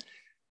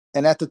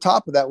 And at the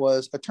top of that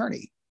was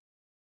attorney.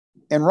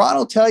 And Ron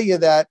will tell you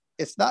that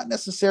it's not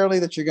necessarily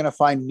that you're going to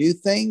find new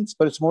things,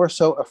 but it's more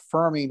so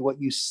affirming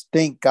what you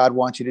think God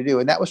wants you to do.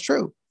 And that was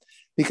true,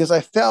 because I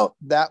felt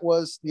that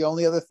was the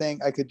only other thing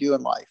I could do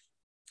in life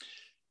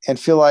and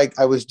feel like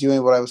I was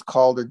doing what I was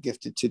called or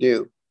gifted to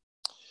do.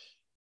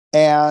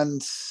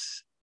 And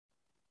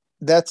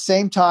that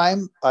same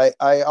time,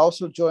 I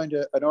also joined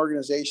an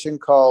organization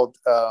called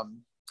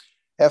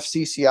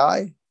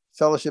FCCI,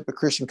 Fellowship of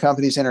Christian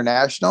Companies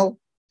International,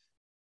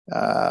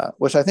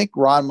 which I think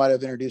Ron might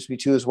have introduced me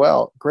to as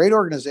well. Great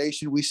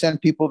organization. We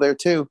send people there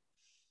too.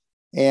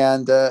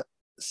 And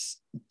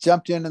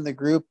jumped in the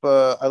group.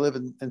 I live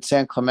in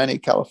San Clemente,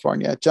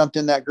 California. Jumped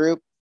in that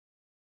group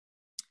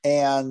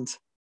and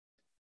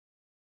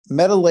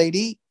met a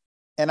lady,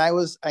 and I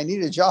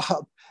needed a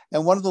job.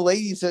 And one of the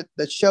ladies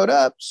that showed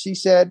up, she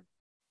said,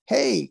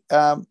 "Hey,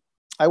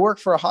 I work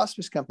for a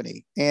hospice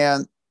company,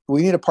 and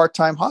we need a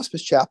part-time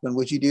hospice chaplain.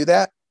 Would you do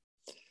that?"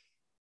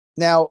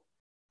 Now,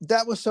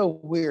 that was so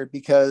weird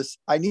because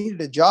I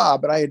needed a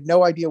job, but I had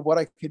no idea what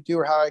I could do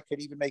or how I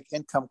could even make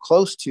income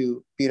close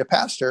to being a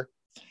pastor.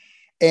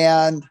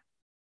 And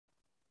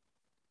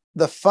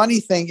the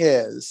funny thing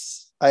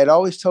is, I had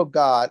always told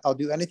God, I'll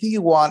do anything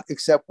you want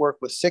except work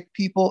with sick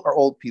people or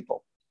old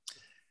people.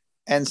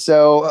 And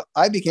so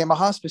I became a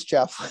hospice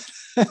chaplain.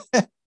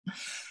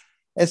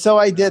 And so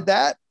I did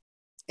that.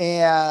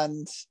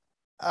 And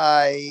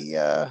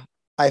I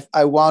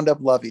wound up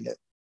loving it.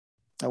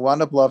 I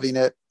wound up loving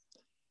it.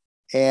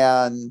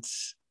 And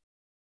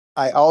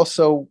I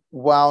also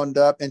wound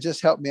up, and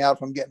just help me out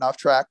if I'm getting off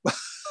track. No,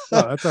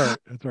 that's all right.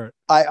 That's all right.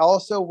 I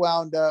also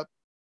wound up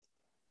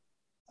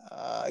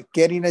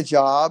getting a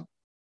job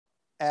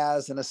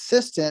as an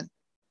assistant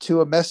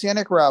to a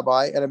Messianic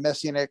rabbi at a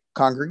Messianic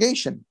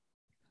congregation.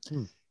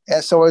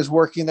 And so I was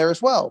working there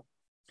as well.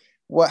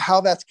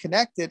 How that's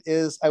connected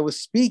is I was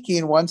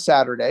speaking one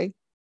Saturday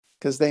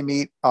because they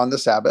meet on the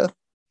Sabbath.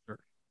 Sure.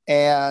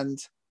 And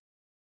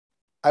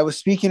I was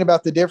speaking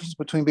about the difference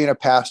between being a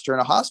pastor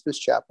and a hospice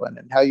chaplain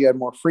and how you had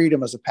more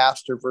freedom as a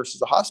pastor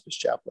versus a hospice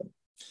chaplain.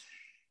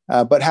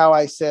 But how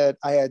I said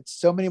I had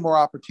so many more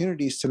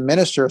opportunities to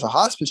minister as a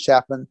hospice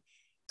chaplain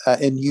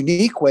in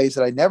unique ways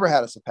that I never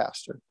had as a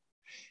pastor.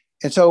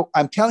 And so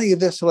I'm telling you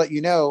this to let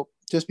you know,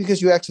 just because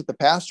you exit the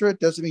pastorate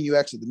doesn't mean you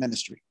exit the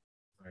ministry.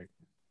 Right.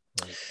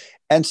 Right.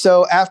 And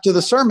so after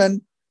the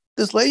sermon,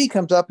 this lady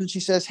comes up and she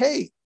says,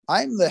 "Hey,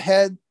 I'm the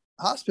head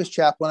hospice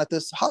chaplain at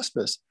this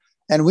hospice,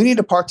 and we need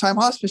a part-time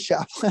hospice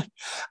chaplain."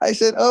 I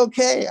said,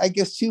 "Okay, I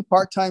guess 2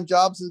 part-time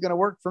jobs is going to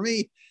work for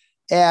me."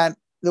 And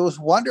it was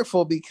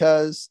wonderful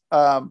because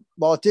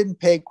while it didn't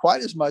pay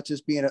quite as much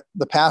as being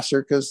the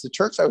pastor, because the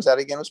church I was at,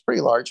 again, was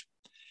pretty large,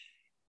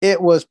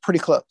 it was pretty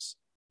close.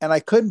 And I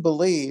couldn't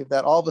believe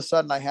that all of a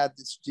sudden I had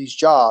these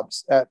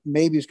jobs that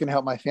maybe was going to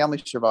help my family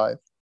survive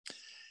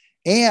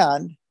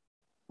and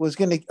was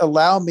going to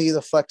allow me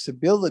the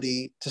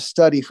flexibility to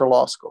study for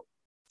law school.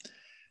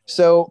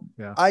 So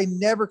I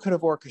never could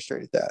have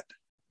orchestrated that.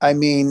 I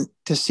mean,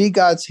 to see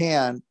God's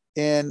hand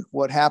in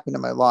what happened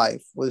in my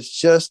life was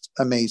just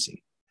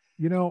amazing.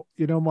 You know,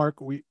 Mark,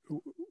 we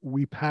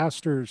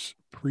pastors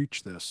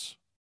preach this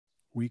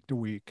week to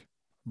week,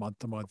 month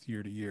to month,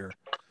 year to year,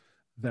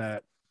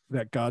 that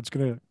God's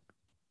gonna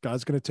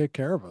take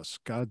care of us.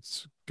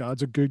 God's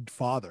a good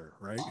father,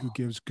 right? Who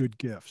gives good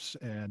gifts,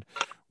 and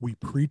we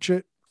preach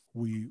it.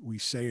 We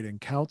say it in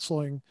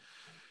counseling,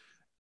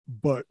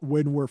 but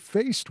when we're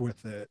faced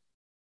with it,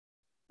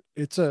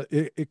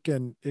 it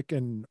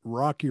can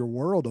rock your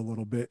world a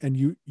little bit, and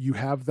you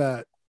have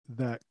that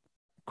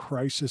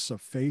crisis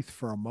of faith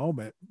for a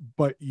moment.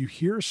 But you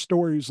hear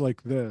stories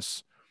like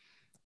this,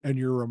 and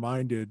you're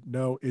reminded,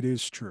 no, it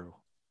is true.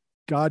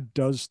 God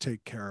does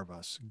take care of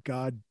us.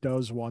 God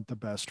does want the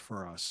best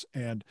for us.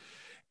 And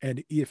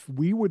if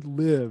we would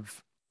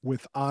live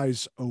with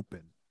eyes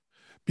open,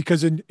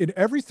 because in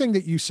everything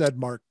that you said,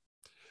 Mark,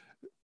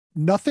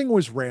 nothing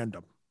was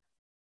random.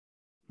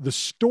 The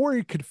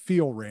story could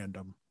feel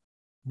random,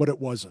 but it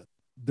wasn't.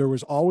 There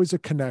was always a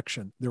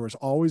connection. There was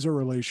always a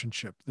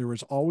relationship. There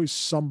was always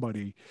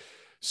somebody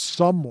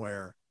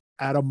somewhere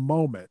at a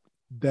moment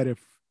that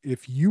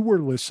if you were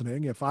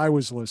listening, if I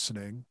was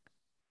listening,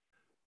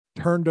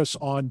 turned us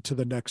on to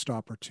the next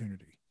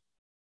opportunity.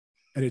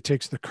 And it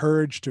takes the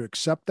courage to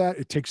accept that.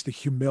 It takes the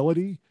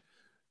humility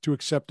to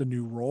accept a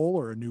new role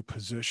or a new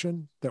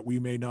position that we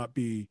may not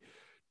be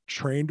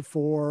trained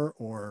for,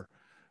 or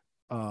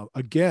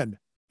again,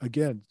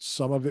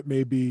 some of it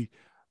may be,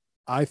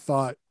 I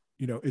thought,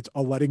 it's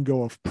a letting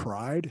go of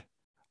pride.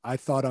 I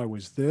thought I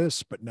was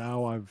this, but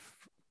now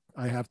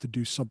I have to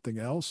do something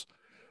else.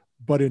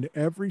 But in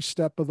every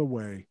step of the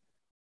way,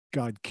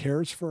 God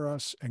cares for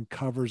us and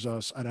covers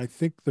us. And I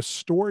think the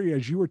story,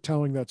 as you were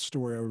telling that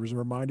story, I was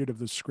reminded of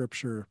the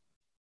scripture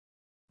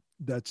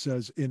that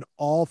says, in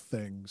all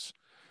things,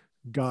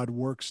 God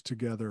works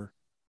together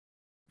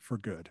for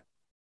good.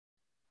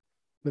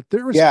 That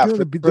there's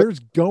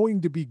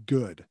going to be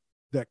good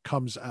that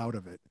comes out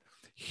of it.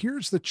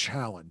 Here's the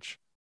challenge.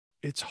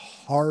 It's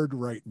hard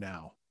right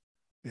now.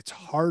 It's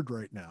hard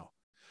right now.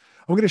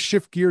 I'm going to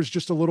shift gears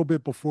just a little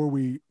bit before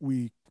we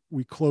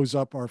close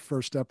up our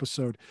first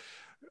episode,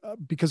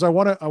 because I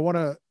want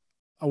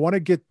to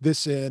get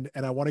this in,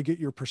 and I want to get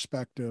your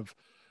perspective,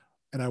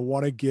 and I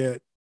want to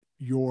get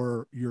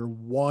your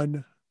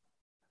one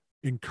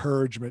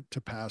encouragement to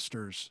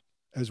pastors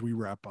as we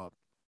wrap up.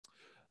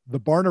 The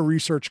Barna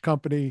Research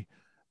Company,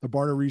 the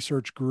Barna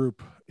Research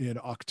Group, in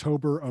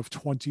October of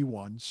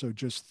 21, so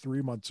just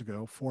 4 months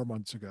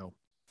ago,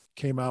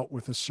 came out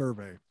with a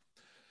survey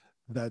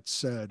that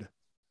said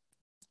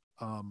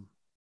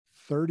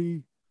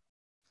 38%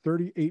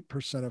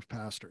 of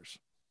pastors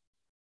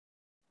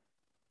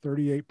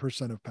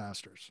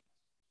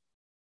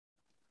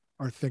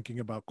are thinking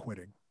about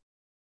quitting.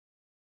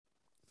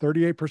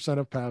 38%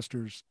 of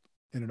pastors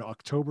in an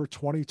October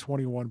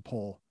 2021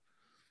 poll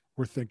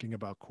were thinking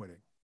about quitting.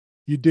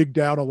 You dig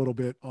down a little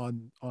bit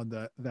on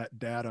that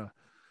data,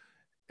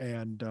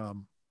 and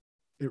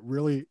it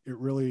really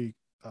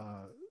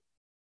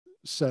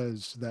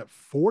says that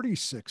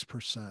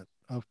 46%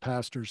 of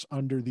pastors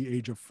under the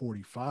age of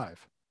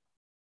 45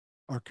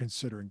 are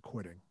considering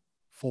quitting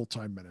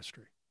full-time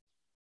ministry.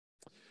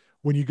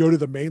 When you go to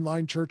the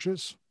mainline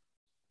churches,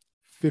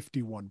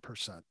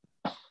 51%.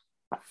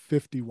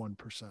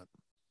 51%.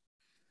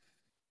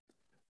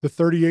 The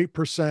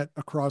 38%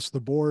 across the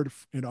board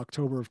in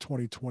October of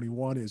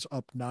 2021 is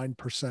up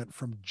 9%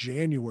 from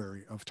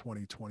January of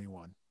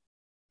 2021.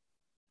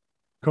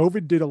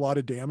 COVID did a lot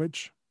of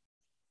damage,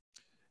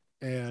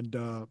 and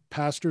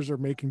pastors are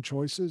making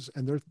choices,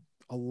 and there's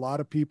a lot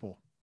of people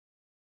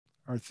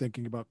are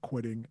thinking about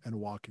quitting and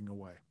walking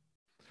away.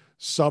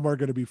 Some are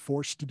going to be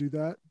forced to do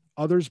that,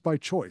 others by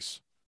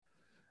choice.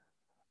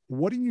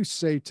 What do you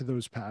say to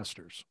those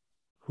pastors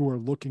who are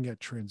looking at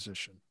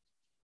transition?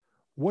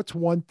 What's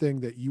one thing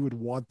that you would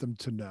want them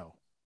to know,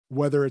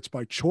 whether it's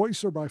by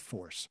choice or by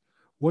force?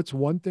 What's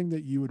one thing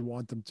that you would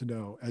want them to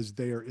know as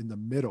they are in the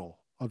middle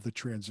of the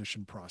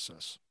transition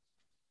process?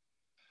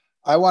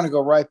 I want to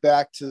go right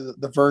back to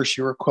the verse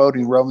you were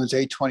quoting, Romans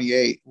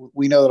 8:28.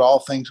 We know that all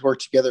things work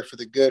together for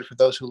the good for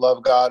those who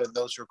love God and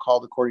those who are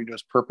called according to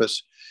his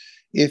purpose.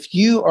 If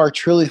you are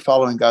truly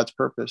following God's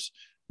purpose,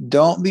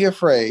 don't be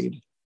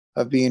afraid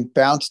of being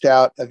bounced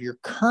out of your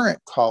current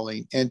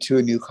calling into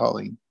a new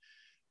calling,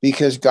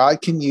 because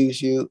God can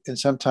use you in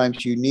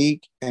sometimes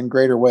unique and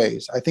greater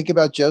ways. I think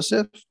about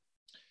Joseph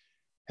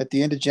at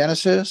the end of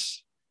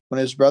Genesis, when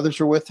his brothers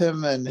were with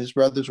him and his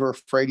brothers were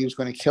afraid he was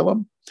going to kill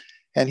him.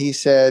 And he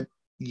said,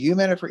 you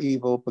meant it for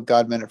evil, but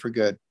God meant it for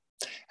good.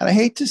 And I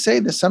hate to say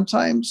this,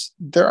 sometimes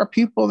there are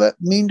people that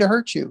mean to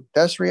hurt you.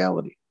 That's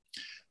reality.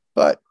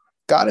 But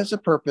God has a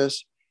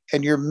purpose,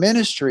 and your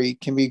ministry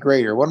can be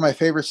greater. One of my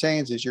favorite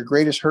sayings is your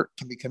greatest hurt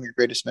can become your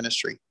greatest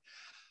ministry.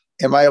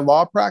 In my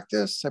law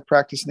practice, I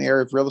practice in the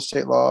area of real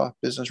estate law,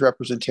 business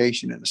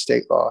representation, and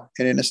estate law.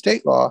 And in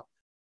estate law,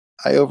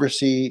 I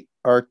oversee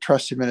our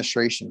trust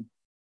administration.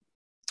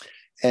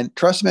 And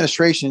trust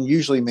administration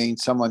usually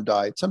means someone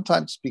died,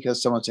 sometimes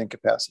because someone's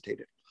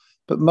incapacitated,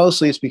 but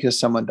mostly it's because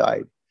someone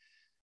died.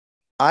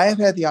 I have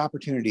had the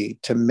opportunity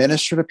to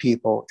minister to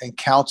people and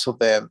counsel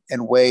them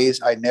in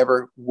ways I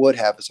never would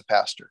have as a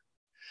pastor.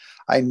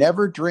 I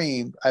never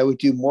dreamed I would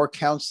do more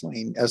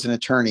counseling as an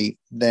attorney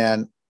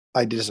than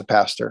I did as a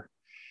pastor.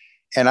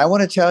 And I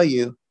want to tell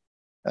you,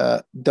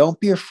 don't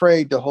be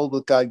afraid to hold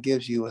what God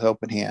gives you with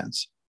open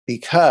hands,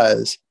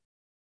 because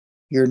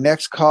your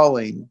next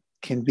calling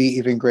can be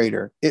even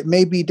greater. It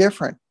may be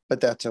different, but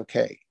that's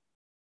okay,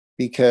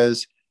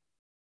 because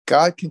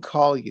God can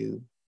call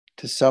you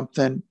to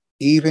something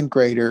even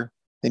greater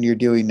than you're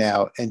doing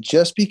now. And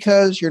just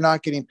because you're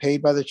not getting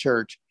paid by the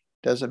church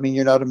doesn't mean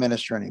you're not a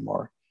minister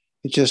anymore.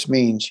 It just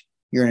means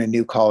you're in a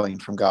new calling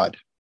from God.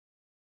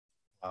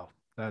 Wow.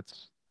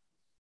 That's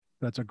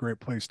a great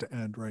place to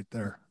end right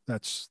there.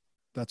 That's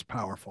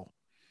powerful.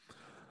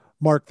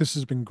 Mark, this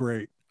has been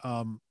great.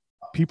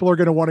 People are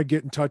going to want to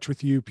get in touch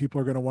with you.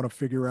 People are going to want to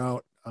figure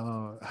out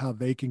how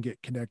they can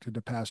get connected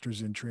to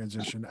Pastors in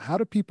Transition. How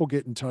do people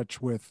get in touch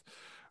with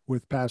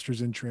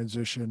Pastors in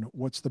Transition?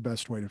 What's the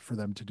best way for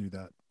them to do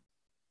that?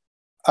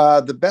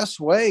 The best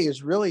way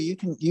is really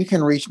you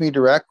can reach me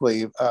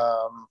directly,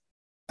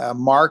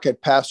 Mark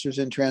at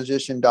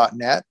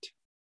pastorsinTransition.net.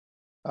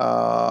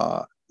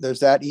 There's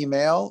that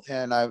email,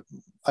 and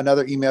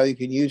another email you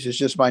can use is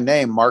just my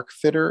name,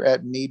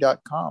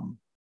 markfitter@me.com.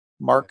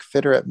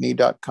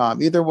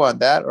 markfitter@me.com. Either one,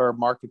 that or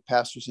Mark at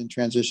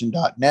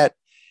pastorsinTransition.net.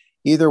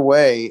 Either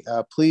way,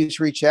 please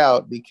reach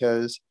out,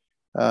 because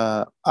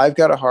I've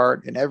got a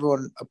heart, and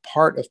everyone a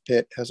part of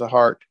PIT has a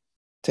heart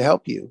to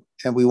help you.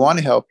 And we want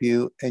to help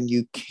you, and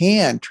you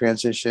can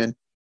transition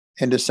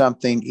into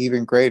something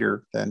even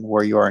greater than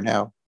where you are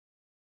now.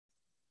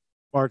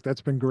 Mark,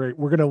 that's been great.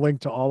 We're going to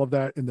link to all of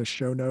that in the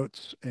show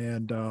notes,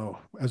 and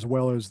as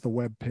well as the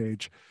web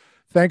page.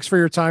 Thanks for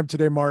your time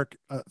today, Mark.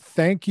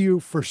 Thank you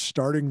for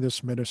starting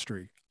this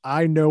ministry.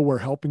 I know we're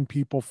helping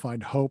people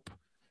find hope,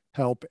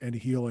 help, and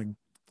healing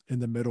in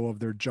the middle of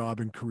their job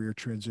and career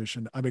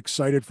transition. I'm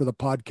excited for the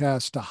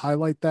podcast to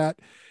highlight that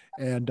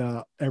and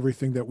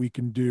everything that we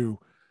can do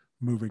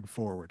moving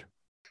forward.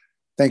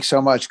 Thanks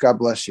so much. God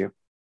bless you.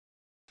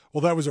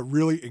 Well, that was a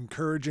really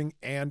encouraging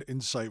and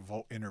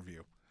insightful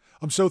interview.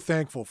 I'm so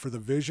thankful for the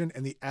vision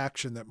and the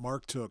action that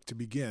Mark took to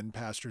begin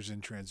Pastors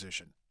in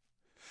Transition.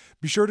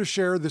 Be sure to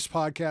share this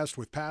podcast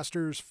with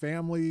pastors,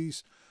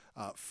 families,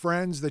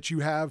 friends that you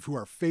have who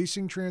are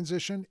facing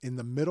transition in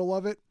the middle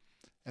of it,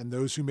 and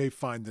those who may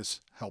find this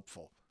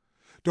helpful.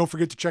 Don't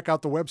forget to check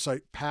out the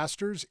website,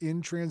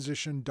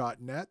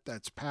 pastorsinTransition.net.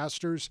 That's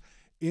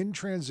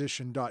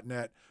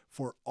pastorsinTransition.net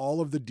for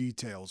all of the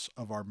details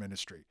of our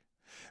ministry.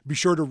 Be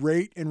sure to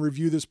rate and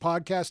review this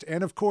podcast,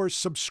 and of course,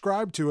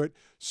 subscribe to it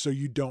so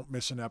you don't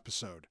miss an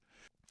episode.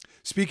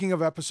 Speaking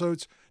of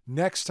episodes,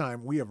 next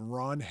time we have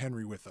Ron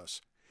Henry with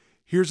us.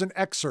 Here's an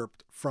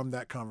excerpt from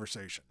that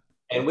conversation.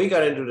 And we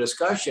got into a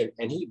discussion,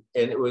 and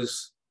it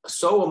was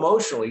so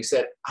emotional. He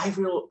said, I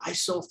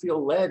so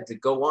feel led to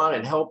go on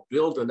and help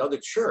build another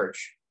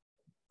church,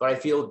 but I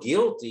feel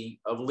guilty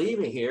of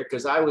leaving here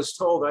because I was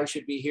told I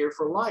should be here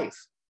for life.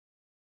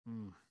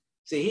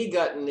 See, he'd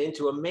gotten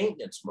into a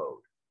maintenance mode.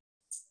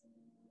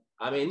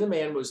 I mean, the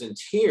man was in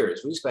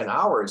tears. We spent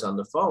hours on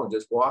the phone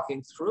just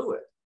walking through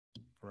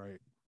it. Right.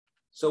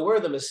 So where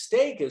the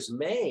mistake is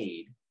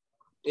made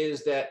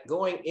is that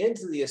going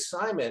into the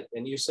assignment,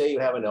 and you say you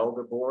have an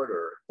elder board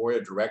or board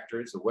of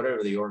directors or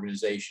whatever the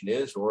organization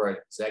is, or an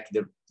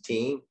executive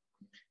team,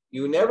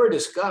 you never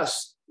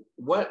discuss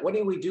what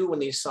do we do when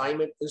the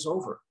assignment is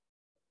over.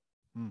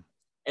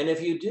 And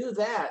if you do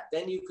that,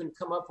 then you can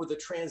come up with a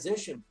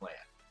transition plan.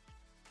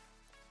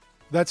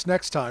 That's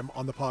next time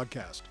on the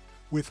podcast,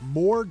 with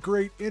more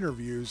great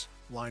interviews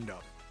lined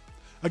up.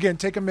 Again,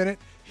 take a minute,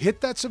 hit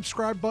that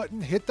subscribe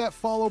button, hit that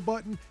follow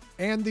button,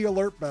 and the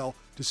alert bell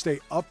to stay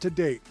up to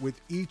date with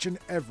each and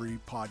every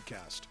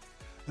podcast.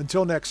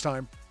 Until next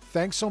time,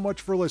 thanks so much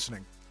for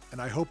listening,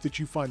 and I hope that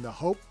you find the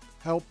hope,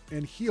 help,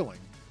 and healing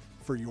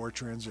for your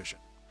transition.